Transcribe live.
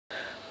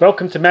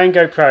Welcome to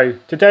Mango Pro.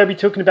 Today we'll be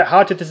talking about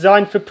how to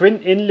design for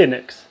print in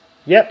Linux.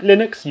 Yep,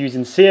 Linux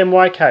using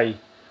CMYK.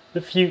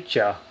 The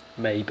future,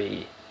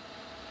 maybe.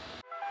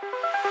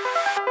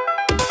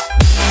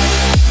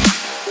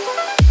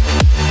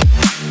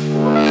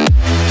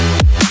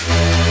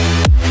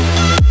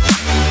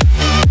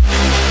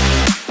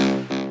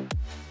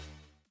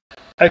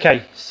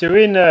 Okay, so we're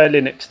in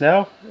Linux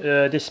now.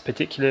 This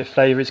particular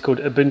flavour is called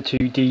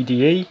Ubuntu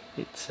DDE.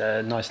 It's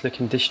a nice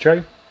looking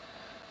distro.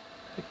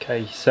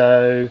 Okay,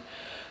 so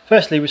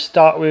firstly we'll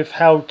start with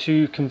how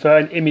to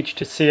convert an image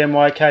to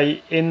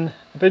CMYK in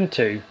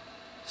Ubuntu.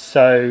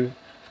 So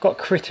I've got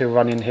Krita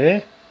running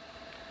here,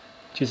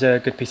 which is a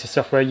good piece of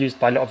software used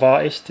by a lot of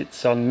artists.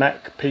 It's on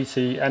Mac,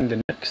 PC and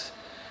Linux.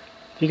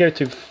 If you go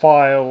to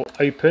File,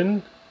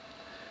 Open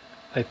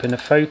a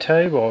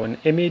photo or an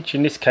image.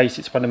 In this case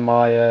it's one of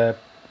my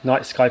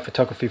night sky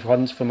photography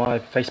ones for my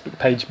Facebook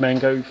page,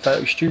 Mango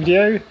Photo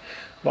Studio.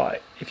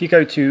 Right, if you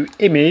go to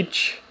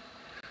Image,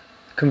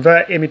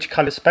 Convert Image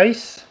Color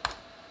Space,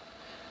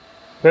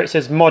 where it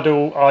says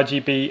Model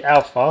RGB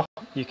Alpha,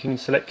 you can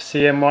select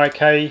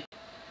CMYK,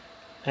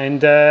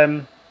 and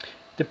the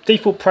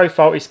default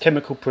profile is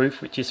chemical proof,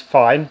 which is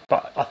fine,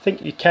 but I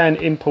think you can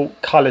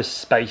import color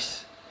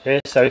space here.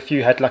 So if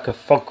you had like a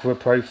Fogra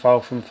profile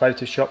from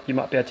Photoshop, you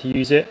might be able to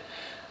use it.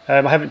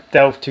 I haven't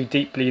delved too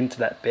deeply into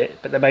that bit,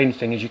 but the main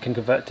thing is you can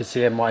convert to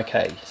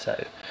CMYK.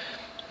 So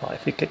right,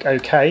 if you click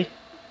OK,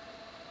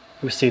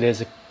 we'll see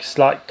there's a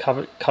slight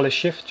color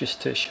shift just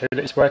to show that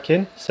it's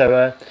working.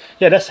 So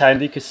yeah, that's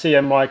handy because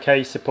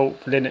CMYK support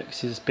for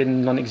Linux has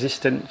been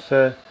non-existent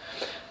for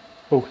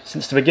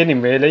since the beginning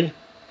really.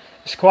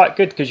 It's quite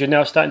good because you're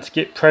now starting to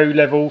get pro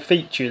level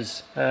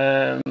features.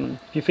 If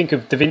you think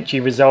of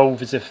DaVinci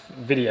Resolve as a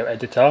video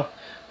editor,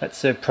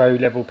 that's a pro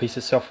level piece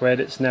of software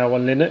that's now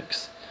on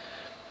Linux.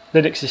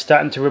 Linux is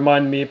starting to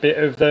remind me a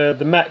bit of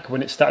the Mac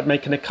when it started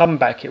making a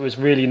comeback. It was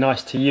really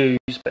nice to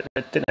use, but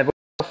it didn't have all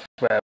the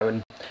software,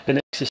 and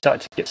Linux is starting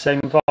to get the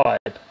same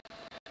vibe.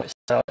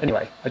 So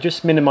anyway, I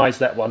just minimise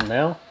that one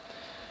now.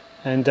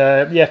 And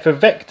yeah, for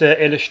vector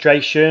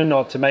illustration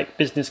or to make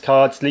business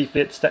cards,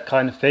 leaflets, that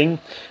kind of thing,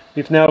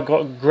 we've now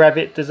got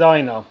Gravit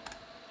Designer.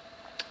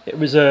 It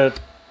was a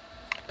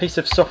piece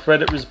of software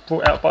that was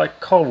brought out by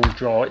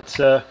Corel. It's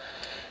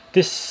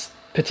this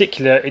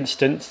particular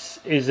instance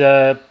is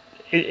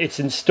it's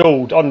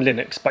installed on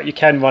Linux, but you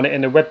can run it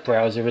in a web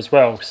browser as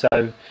well.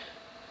 So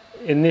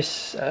in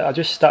this, I'll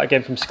just start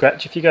again from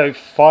scratch. If you go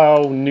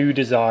File, New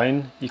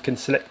Design, you can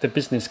select the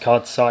business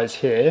card size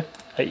here,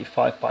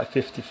 85 by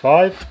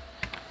 55.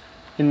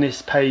 In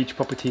this page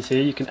properties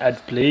here, you can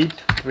add bleed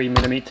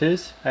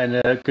 3mm, and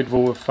a good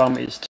rule of thumb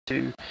is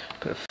to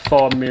put a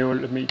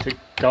 4mm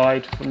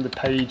guide from the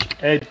page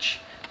edge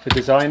for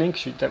designing,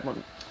 because you don't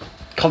want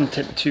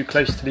content too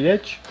close to the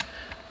edge.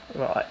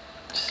 Right,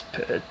 just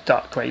put a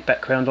dark grey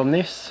background on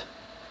this.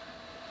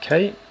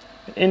 Okay,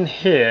 in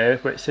here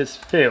where it says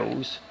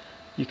fills,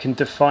 you can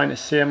define a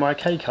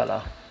CMYK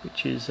colour,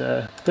 which is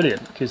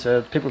brilliant because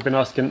people have been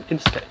asking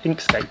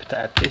Inkscape to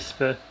add this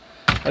for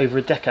over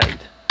a decade.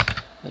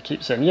 They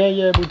keep saying,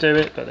 yeah, we'll do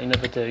it, but they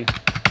never do.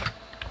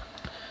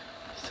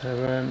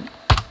 So,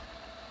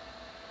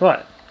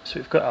 right, so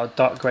we've got our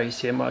dark grey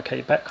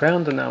CMYK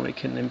background, and now we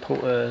can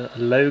import a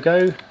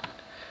logo.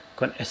 I've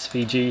got an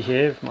SVG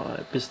here of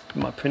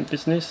my print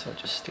business. I'll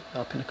just stick that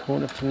up in the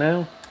corner for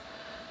now.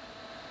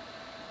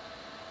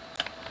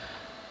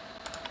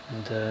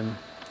 And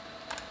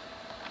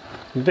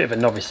I'm a bit of a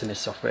novice in this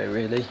software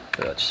really,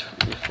 but I just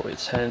thought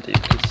it's handy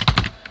because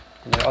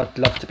I'd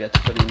love to be able to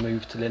fully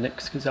move to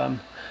Linux because I'm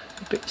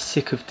a bit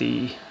sick of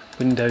the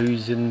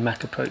Windows and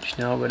Mac approach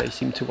now, where they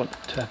seem to want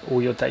to have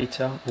all your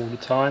data all the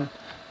time,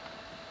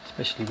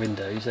 especially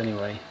Windows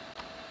anyway.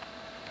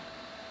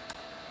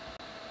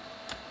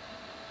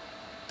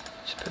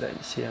 Just put that in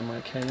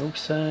CMYK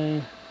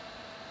also.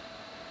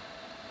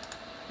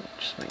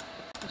 Just make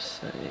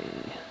say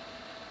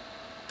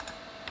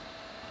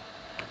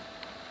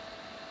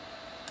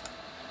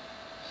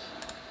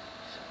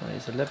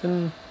size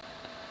 11.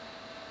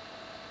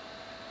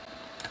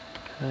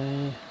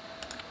 Okay.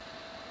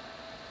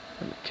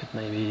 We could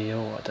maybe,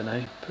 I don't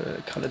know, put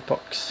a coloured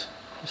box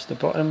across the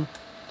bottom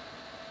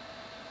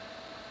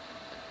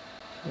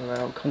for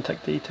our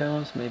contact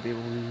details. Maybe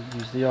we'll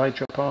use the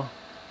eyedropper.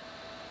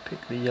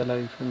 Pick the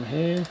yellow from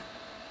here.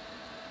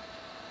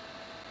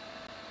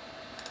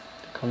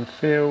 Click on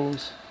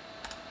fills.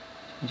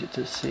 Change it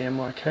to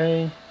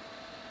CMYK.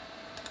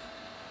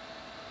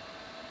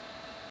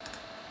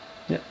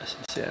 Yep, that's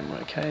in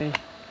CMYK.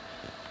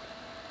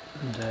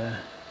 And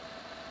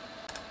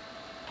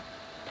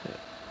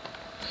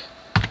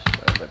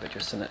web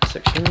address in that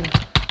section.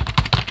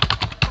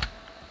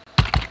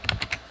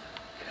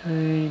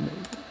 Okay,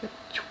 maybe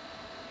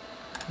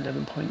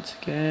 11 points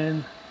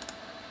again.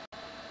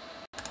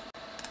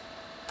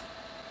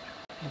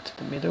 Into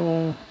the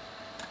middle.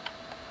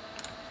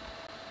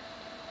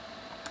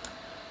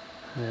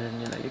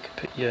 And you could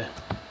put your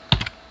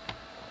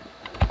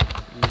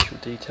usual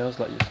details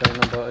like your phone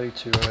number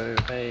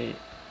 0208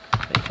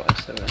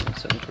 857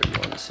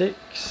 7316.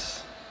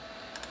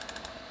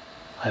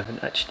 I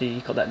haven't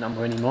actually got that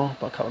number anymore,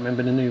 but I can't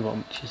remember the new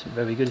one, which isn't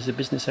very good as a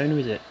business owner,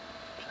 is it?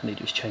 I need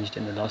to just changed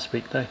it in the last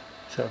week though,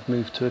 so I've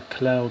moved to a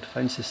cloud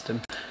phone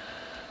system.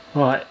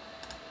 Right,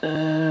 put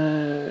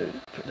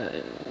that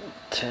in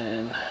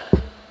 10.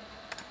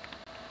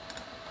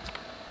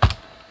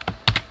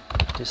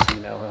 Just so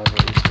you know how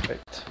it is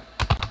correct.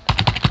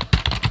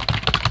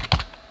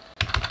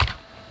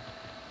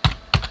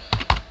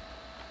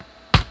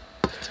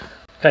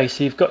 Okay,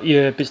 so you've got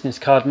your business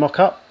card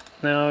mock-up.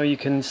 Now you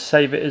can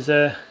save it as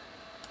a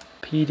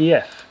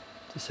PDF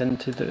to send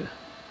to the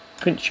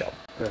print shop,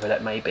 wherever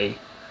that may be.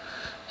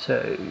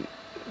 So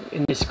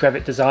in this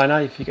Gravit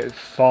Designer, if you go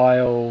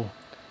File,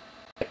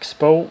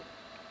 Export,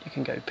 you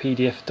can go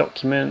PDF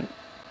document,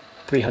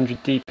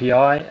 300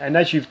 dpi, and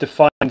as you've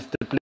defined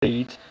the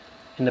bleed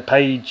in the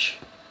page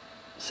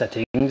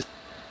settings,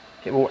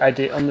 it will add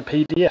it on the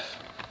PDF.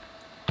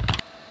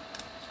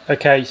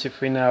 Okay, so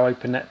if we now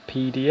open that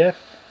PDF,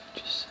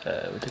 just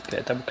we'll get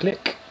a double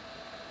click.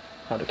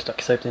 Oh, it looks like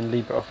it's saved in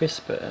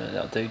LibreOffice, but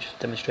that'll do just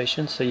for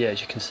demonstration. So yeah,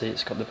 as you can see,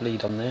 it's got the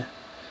bleed on there.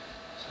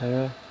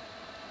 So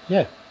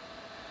yeah,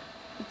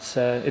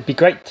 it'd be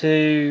great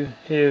to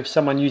hear of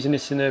someone using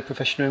this in a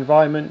professional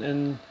environment,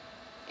 and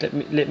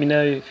let me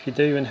know if you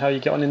do and how you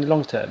get on in the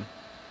long term.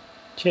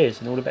 Cheers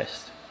and all the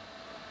best.